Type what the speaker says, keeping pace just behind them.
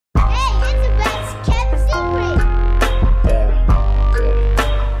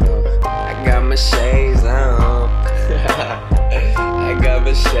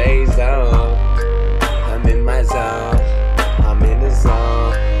shades on. I'm in my zone. I'm in the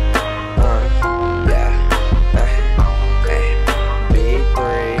zone. Yeah. Big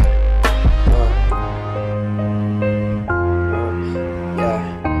three.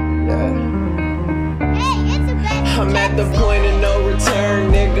 I'm at the point of no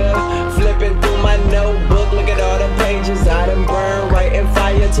return, nigga. Flipping through my notebook, look at all the pages I done burned. Writing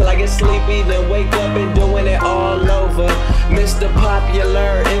fire till I get sleepy, then wake up and doing it all over. Mr.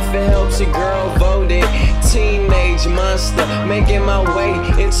 Popular, if it helps your girl, voted. Teenage monster, making my way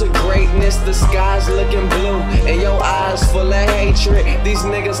into greatness. The sky's looking blue, and your eyes full of hatred. These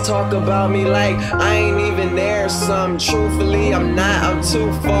niggas talk about me like I ain't even there. Some truthfully, I'm not. I'm too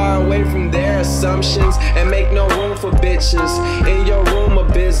far away from their assumptions, and make no room for bitches in your room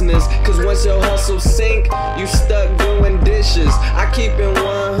of business. Cause once your hustle sink, you stuck doing dishes. I keep it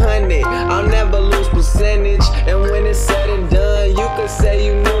 100, I'll never lose percentage. And when it's said and done, you could say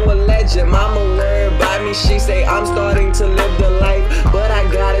you knew a legend. Mama worried about me, she say I'm starting to live the life, but I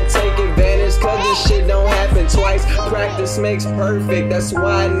gotta take advantage, cause this shit don't happen twice. Practice makes perfect, that's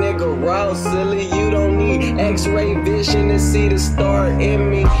why a nigga raw. Silly, you don't need x-ray vision to see the star in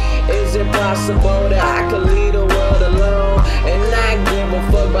me. Is it possible that I could leave the world alone and not give a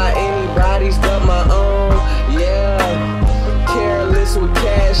fuck about anybody's but my own? Yeah, careless with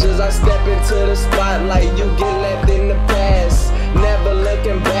cash as I step into the spotlight. You get left in the past, never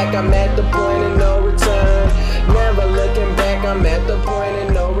looking back. I'm at the point of no return. Never looking back, I'm at the point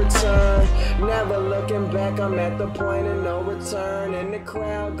of no return. Never looking back, I'm at the point of no return. And the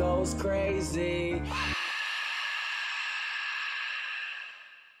crowd goes crazy.